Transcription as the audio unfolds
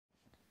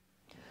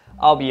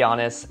I'll be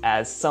honest,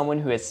 as someone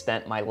who has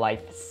spent my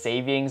life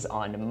savings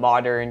on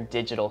modern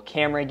digital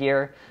camera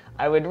gear,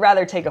 I would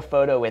rather take a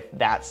photo with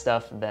that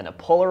stuff than a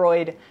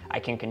Polaroid.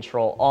 I can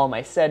control all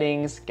my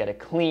settings, get a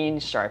clean,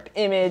 sharp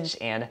image,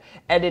 and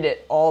edit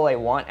it all I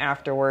want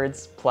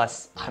afterwards,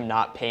 plus I'm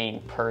not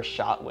paying per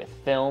shot with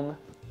film.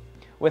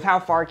 With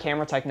how far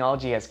camera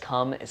technology has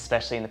come,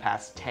 especially in the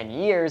past 10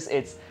 years,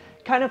 it's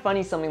kind of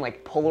funny something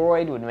like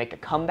Polaroid would make a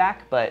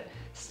comeback, but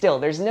still,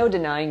 there's no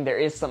denying there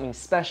is something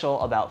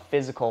special about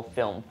physical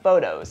film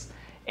photos,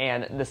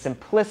 and the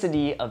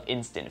simplicity of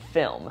instant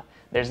film.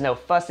 There's no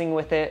fussing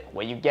with it,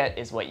 what you get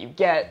is what you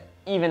get,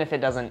 even if it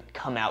doesn't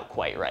come out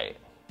quite right.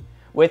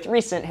 With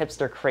recent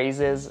hipster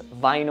crazes,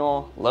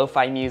 vinyl,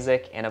 lo-fi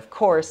music, and of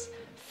course,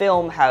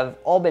 film have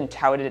all been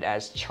touted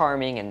as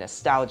charming and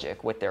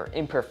nostalgic with their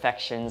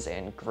imperfections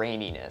and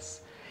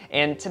graininess.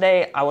 And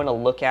today I want to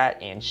look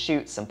at and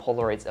shoot some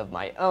Polaroids of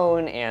my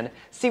own and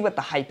see what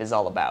the hype is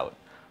all about.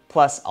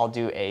 Plus, I'll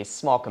do a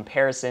small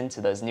comparison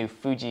to those new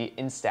Fuji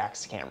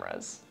Instax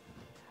cameras.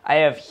 I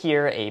have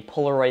here a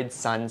Polaroid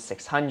Sun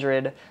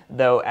 600,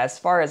 though as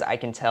far as I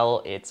can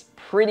tell, it's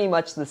pretty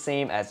much the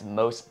same as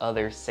most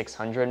other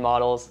 600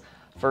 models.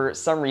 For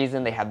some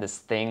reason, they have this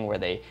thing where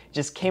they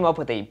just came up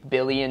with a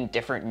billion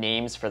different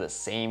names for the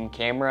same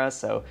camera,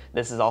 so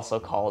this is also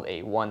called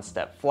a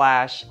one-step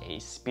flash, a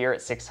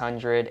Spirit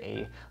 600,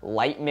 a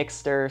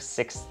Lightmixer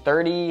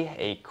 630,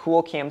 a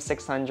Coolcam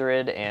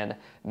 600, and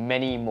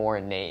many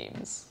more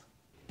names.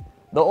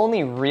 The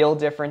only real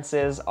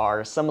differences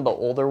are some of the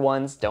older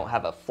ones don't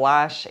have a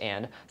flash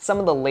and some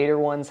of the later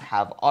ones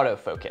have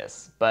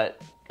autofocus, but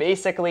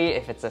basically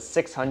if it's a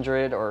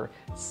 600 or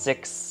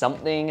 6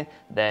 something,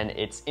 then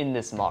it's in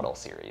this model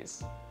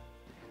series.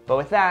 But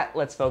with that,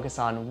 let's focus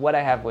on what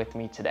I have with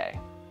me today.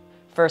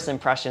 First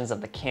impressions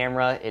of the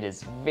camera, it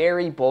is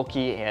very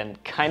bulky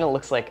and kind of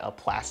looks like a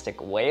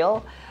plastic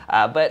whale,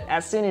 but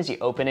as soon as you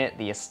open it,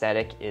 the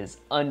aesthetic is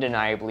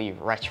undeniably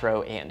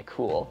retro and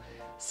cool.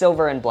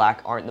 Silver and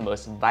black aren't the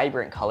most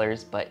vibrant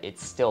colors, but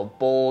it's still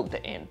bold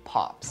and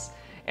pops.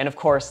 And of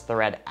course, the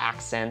red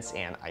accents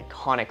and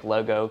iconic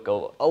logo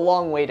go a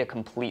long way to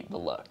complete the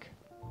look.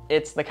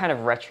 It's the kind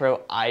of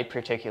retro I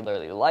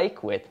particularly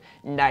like, with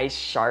nice,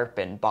 sharp,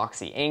 and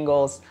boxy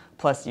angles.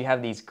 Plus, you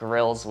have these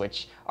grills,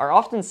 which are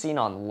often seen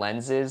on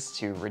lenses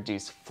to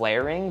reduce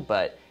flaring,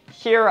 but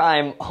here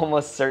I'm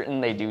almost certain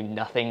they do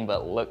nothing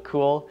but look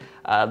cool.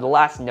 The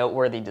last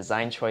noteworthy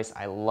design choice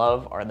I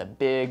love are the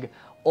big,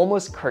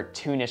 almost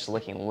cartoonish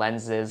looking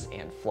lenses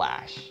and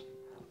flash.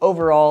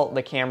 Overall,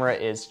 the camera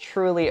is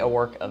truly a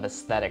work of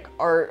aesthetic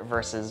art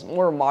versus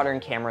more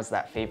modern cameras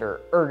that favor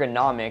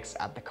ergonomics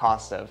at the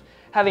cost of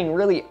having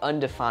really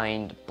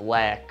undefined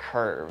black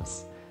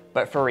curves.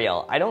 But for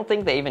real, I don't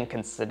think they even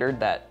considered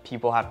that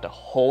people have to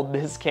hold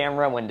this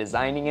camera when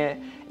designing it.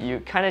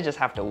 You kind of just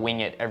have to wing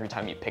it every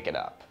time you pick it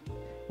up.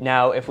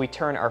 Now, if we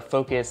turn our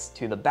focus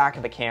to the back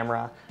of the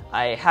camera,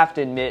 I have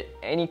to admit,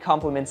 any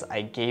compliments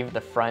I gave the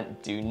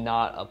front do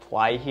not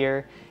apply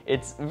here.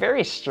 It's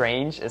very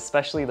strange,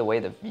 especially the way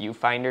the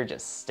viewfinder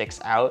just sticks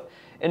out.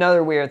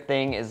 Another weird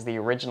thing is the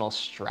original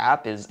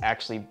strap is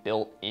actually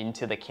built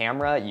into the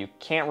camera. You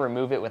can't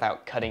remove it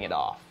without cutting it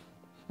off.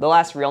 The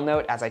last real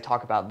note as I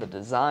talk about the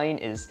design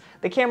is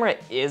the camera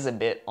is a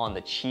bit on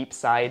the cheap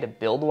side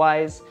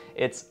build-wise.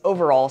 It's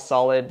overall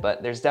solid,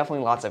 but there's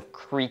definitely lots of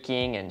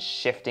creaking and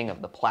shifting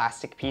of the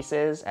plastic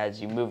pieces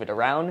as you move it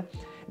around.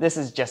 This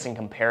is just in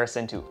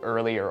comparison to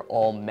earlier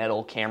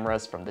all-metal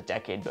cameras from the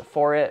decade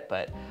before it,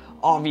 but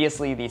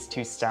obviously these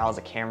two styles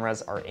of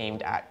cameras are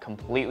aimed at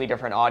completely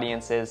different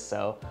audiences,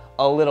 so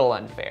a little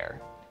unfair.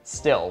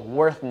 Still,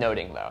 worth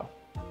noting though.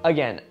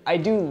 Again, I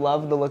do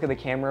love the look of the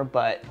camera,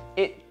 but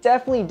it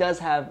definitely does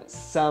have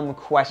some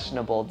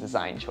questionable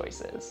design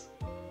choices.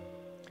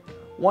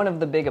 One of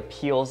the big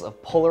appeals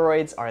of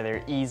Polaroids are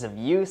their ease of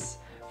use.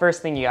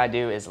 First thing you gotta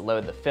do is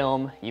load the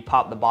film. You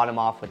pop the bottom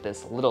off with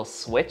this little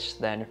switch,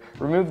 then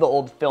remove the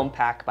old film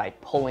pack by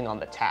pulling on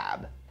the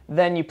tab.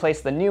 Then you place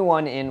the new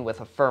one in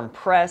with a firm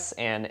press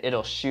and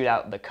it'll shoot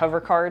out the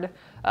cover card.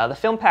 The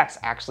film packs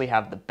actually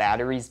have the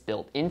batteries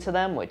built into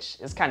them, which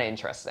is kind of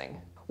interesting.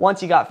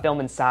 Once you got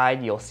film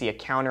inside, you'll see a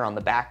counter on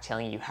the back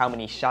telling you how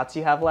many shots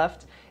you have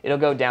left. It'll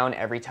go down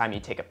every time you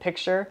take a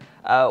picture.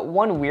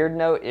 One weird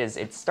note is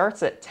it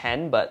starts at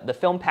 10, but the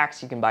film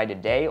packs you can buy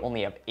today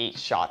only have 8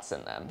 shots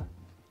in them.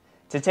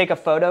 To take a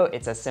photo,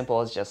 it's as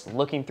simple as just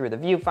looking through the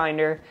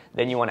viewfinder,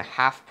 then you want to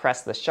half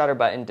press the shutter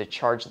button to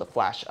charge the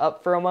flash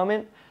up for a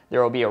moment.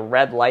 There will be a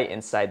red light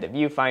inside the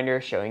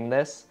viewfinder showing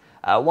this.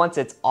 Once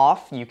it's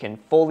off, you can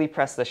fully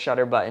press the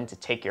shutter button to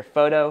take your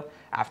photo.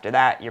 After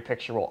that, your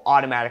picture will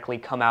automatically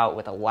come out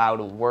with a loud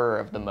whir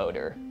of the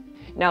motor.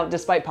 Now,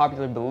 despite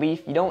popular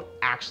belief, you don't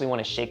actually want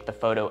to shake the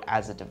photo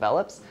as it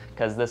develops,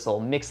 because this will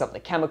mix up the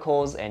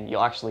chemicals and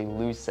you'll actually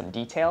lose some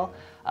detail.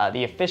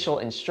 The official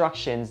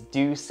instructions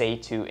do say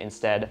to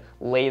instead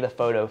lay the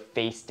photo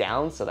face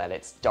down so that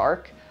it's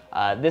dark.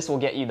 This will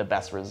get you the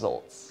best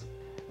results.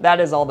 That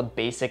is all the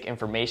basic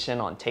information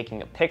on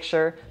taking a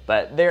picture,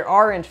 but there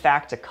are in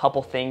fact a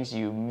couple things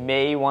you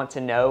may want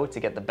to know to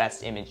get the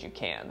best image you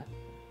can.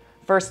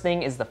 First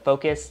thing is the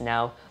focus.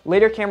 Now,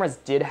 later cameras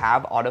did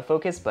have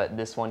autofocus, but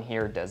this one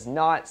here does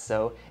not,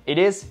 so it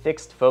is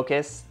fixed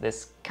focus.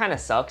 This kind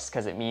of sucks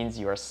because it means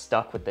you are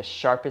stuck with the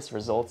sharpest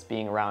results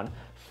being around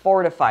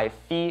 4 to 5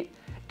 feet.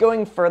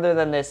 Going further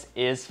than this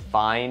is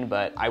fine,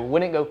 but I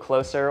wouldn't go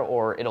closer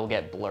or it'll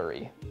get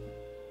blurry.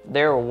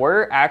 There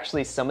were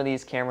actually some of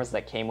these cameras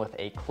that came with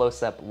a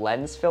close-up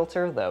lens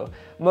filter, though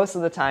most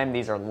of the time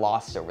these are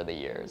lost over the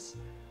years.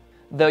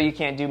 Though you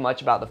can't do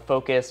much about the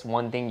focus,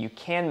 one thing you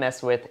can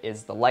mess with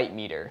is the light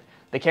meter.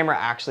 The camera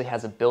actually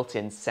has a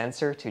built-in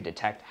sensor to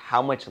detect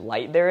how much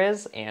light there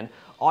is and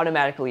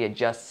automatically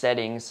adjust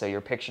settings so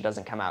your picture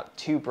doesn't come out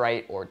too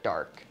bright or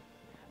dark.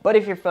 But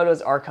if your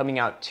photos are coming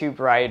out too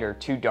bright or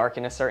too dark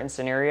in a certain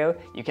scenario,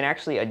 you can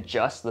actually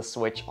adjust the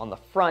switch on the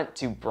front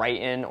to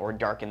brighten or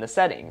darken the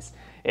settings.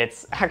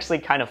 It's actually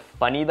kind of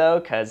funny though,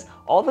 because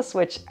all the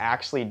switch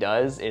actually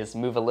does is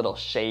move a little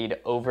shade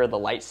over the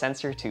light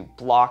sensor to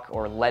block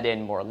or let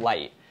in more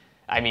light.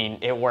 I mean,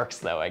 it works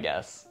though, I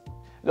guess.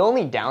 The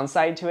only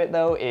downside to it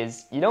though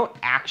is you don't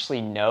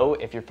actually know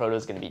if your photo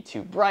is going to be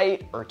too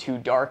bright or too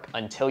dark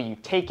until you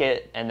take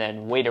it and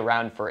then wait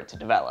around for it to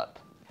develop.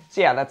 So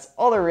yeah, that's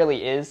all there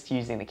really is to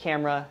using the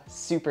camera.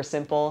 Super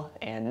simple.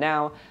 And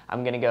now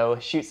I'm gonna go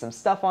shoot some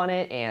stuff on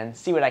it and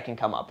see what I can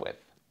come up with.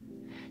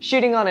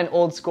 Shooting on an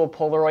old school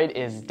Polaroid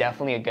is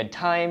definitely a good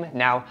time.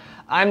 Now,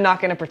 I'm not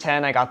gonna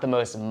pretend I got the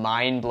most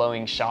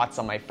mind-blowing shots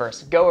on my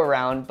first go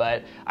around,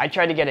 but I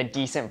tried to get a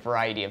decent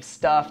variety of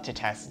stuff to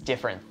test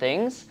different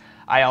things.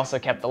 I also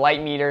kept the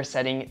light meter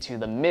setting to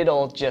the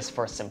middle just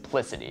for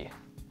simplicity.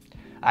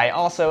 I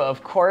also,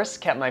 of course,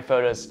 kept my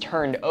photos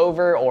turned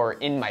over or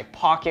in my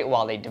pocket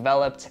while they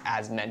developed,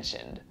 as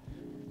mentioned.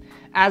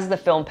 As the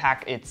film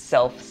pack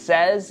itself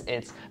says,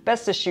 it's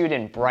best to shoot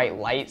in bright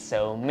light,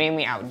 so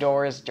mainly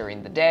outdoors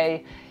during the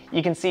day.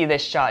 You can see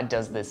this shot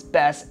does this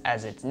best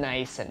as it's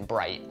nice and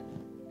bright.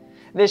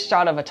 This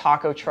shot of a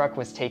taco truck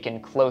was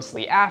taken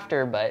closely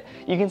after, but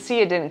you can see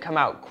it didn't come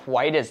out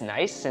quite as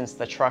nice since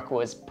the truck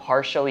was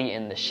partially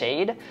in the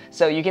shade,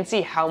 so you can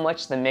see how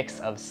much the mix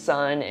of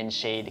sun and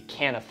shade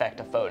can affect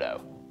a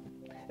photo.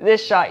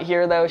 This shot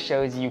here though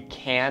shows you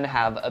can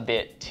have a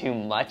bit too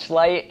much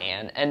light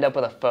and end up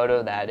with a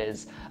photo that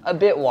is a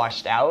bit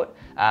washed out,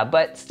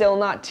 but still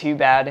not too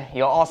bad.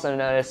 You'll also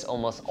notice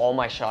almost all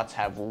my shots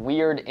have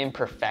weird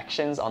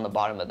imperfections on the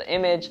bottom of the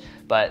image,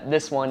 but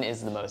this one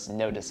is the most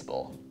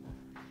noticeable.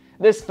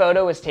 This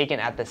photo was taken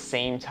at the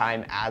same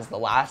time as the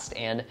last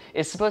and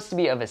is supposed to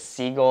be of a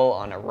seagull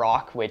on a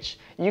rock, which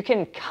you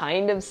can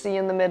kind of see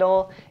in the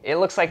middle. It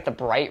looks like the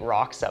bright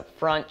rocks up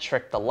front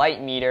tricked the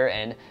light meter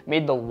and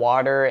made the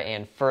water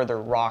and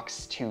further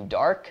rocks too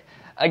dark.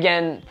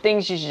 Again,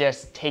 things you should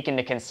just take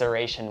into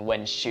consideration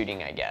when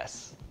shooting, I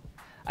guess.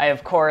 I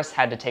of course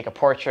had to take a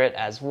portrait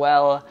as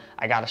well.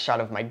 I got a shot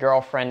of my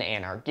girlfriend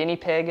and our guinea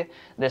pig.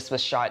 This was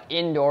shot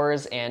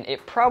indoors and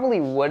it probably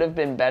would have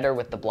been better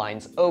with the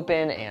blinds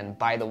open and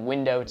by the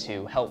window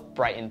to help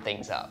brighten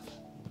things up.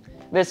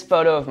 This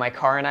photo of my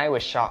car and I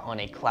was shot on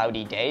a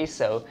cloudy day,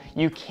 so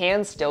you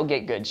can still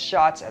get good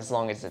shots as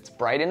long as it's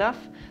bright enough.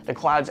 The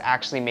clouds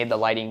actually made the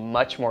lighting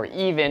much more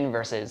even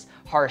versus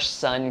harsh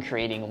sun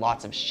creating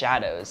lots of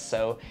shadows,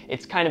 so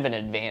it's kind of an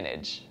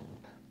advantage.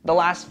 The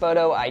last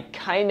photo I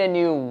kinda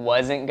knew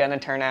wasn't gonna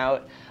turn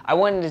out. I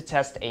wanted to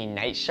test a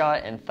night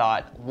shot and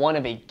thought one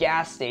of a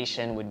gas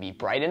station would be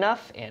bright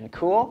enough and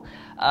cool.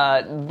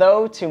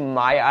 Though to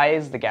my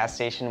eyes the gas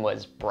station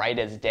was bright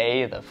as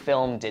day, the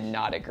film did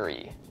not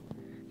agree.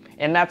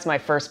 And that's my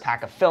first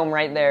pack of film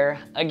right there.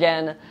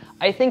 Again,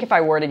 I think if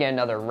I were to get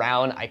another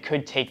round, I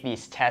could take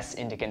these tests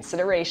into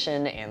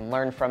consideration and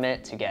learn from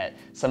it to get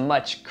some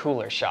much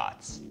cooler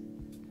shots.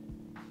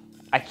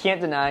 I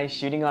can't deny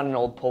shooting on an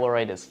old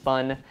Polaroid is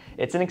fun.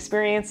 It's an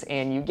experience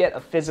and you get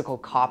a physical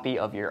copy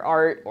of your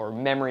art or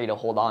memory to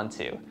hold on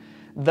to.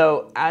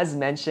 Though, as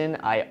mentioned,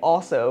 I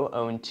also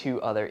own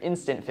 2 other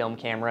instant film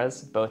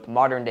cameras, both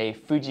modern day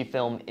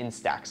Fujifilm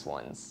Instax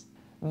ones.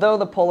 Though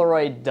the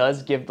Polaroid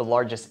does give the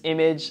largest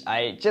image,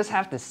 I just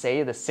have to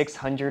say the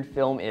 600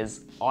 film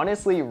is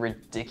honestly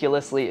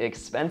ridiculously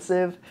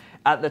expensive.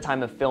 At the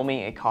time of filming,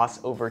 it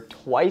costs over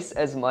twice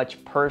as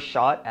much per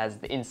shot as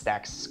the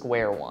Instax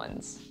square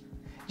ones.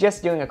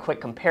 Just doing a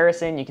quick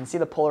comparison, you can see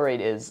the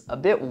Polaroid is a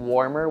bit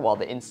warmer while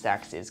the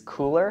Instax is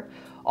cooler.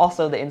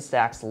 Also, the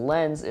Instax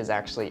lens is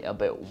actually a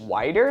bit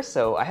wider,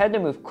 so I had to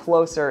move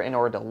closer in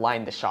order to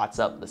line the shots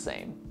up the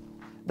same.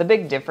 The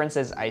big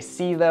differences I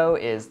see though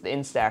is the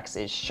Instax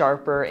is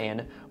sharper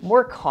and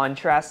more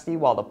contrasty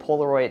while the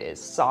Polaroid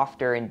is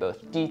softer in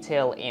both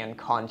detail and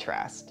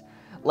contrast.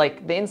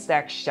 Like the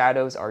Instax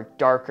shadows are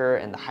darker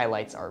and the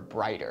highlights are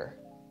brighter.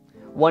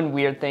 One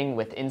weird thing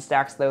with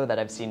Instax though that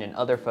I've seen in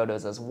other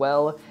photos as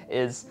well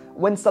is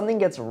when something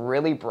gets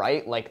really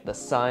bright like the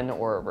sun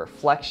or a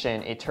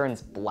reflection, it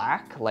turns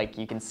black like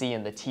you can see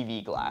in the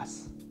TV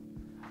glass.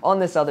 On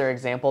this other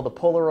example, the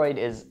Polaroid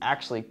is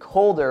actually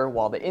colder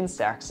while the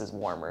Instax is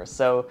warmer,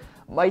 so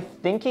My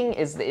thinking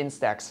is the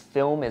Instax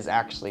film is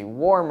actually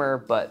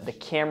warmer, but the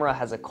camera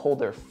has a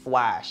colder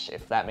flash,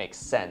 if that makes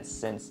sense,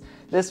 since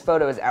this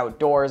photo is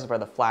outdoors where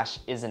the flash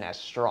isn't as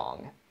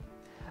strong.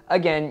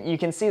 Again, you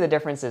can see the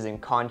differences in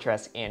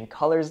contrast and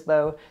colors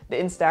though. The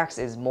Instax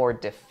is more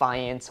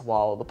defiant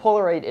while the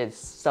Polaroid is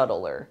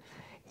subtler.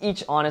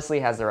 Each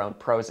honestly has their own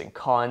pros and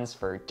cons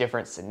for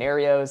different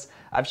scenarios.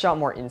 I've shot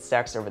more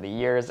Instax over the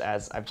years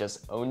as I've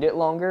just owned it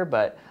longer,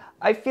 but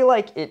I feel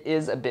like it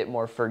is a bit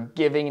more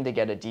forgiving to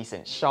get a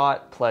decent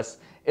shot, plus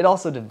it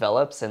also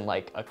develops in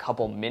like a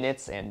couple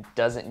minutes and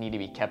doesn't need to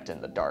be kept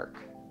in the dark.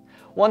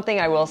 One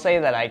thing I will say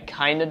that I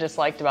kinda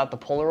disliked about the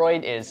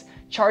Polaroid is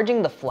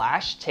charging the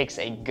flash takes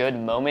a good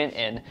moment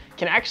and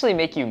can actually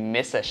make you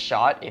miss a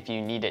shot if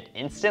you need it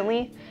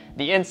instantly.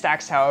 The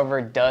Instax,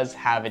 however, does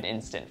have an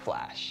instant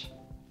flash.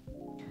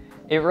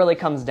 It really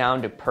comes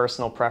down to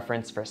personal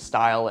preference for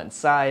style and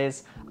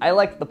size. I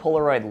like the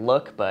Polaroid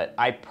look, but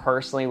I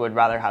personally would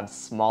rather have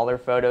smaller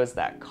photos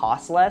that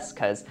cost less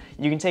because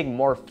you can take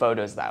more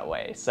photos that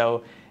way.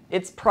 So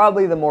it's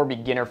probably the more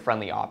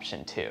beginner-friendly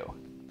option too.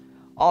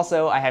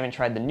 Also, I haven't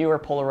tried the newer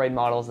Polaroid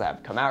models that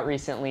have come out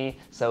recently,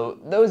 so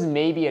those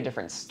may be a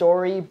different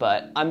story,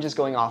 but I'm just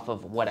going off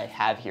of what I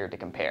have here to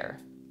compare.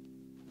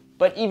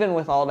 But even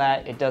with all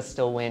that, it does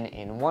still win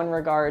in one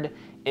regard.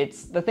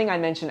 It's the thing I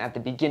mentioned at the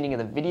beginning of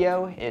the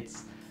video.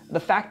 It's the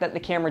fact that the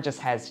camera just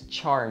has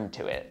charm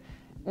to it.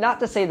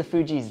 Not to say the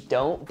Fujis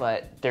don't,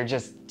 but they're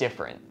just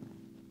different.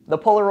 The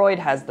Polaroid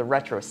has the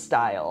retro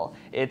style.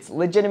 It's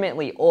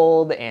legitimately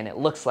old and it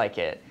looks like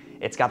it.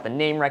 It's got the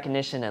name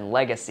recognition and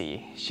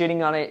legacy.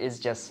 Shooting on it is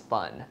just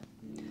fun.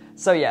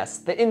 So yes,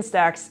 the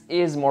Instax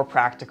is more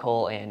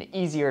practical and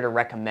easier to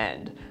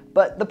recommend,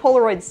 but the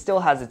Polaroid still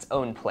has its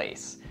own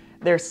place.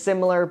 They're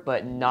similar,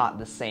 but not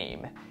the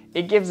same.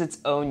 It gives its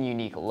own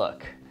unique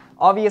look.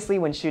 Obviously,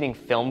 when shooting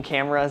film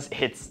cameras,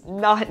 it's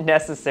not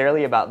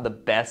necessarily about the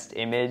best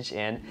image,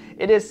 and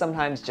it is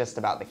sometimes just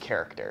about the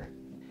character.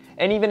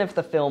 And even if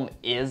the film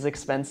is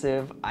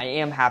expensive, I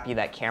am happy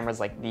that cameras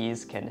like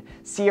these can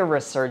see a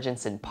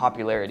resurgence in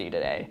popularity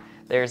today.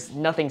 There's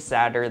nothing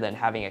sadder than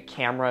having a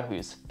camera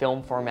whose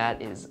film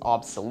format is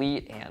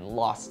obsolete and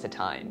lost to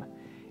time.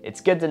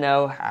 It's good to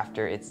know,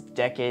 after its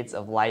decades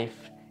of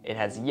life, it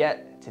has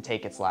yet to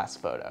take its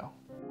last photo.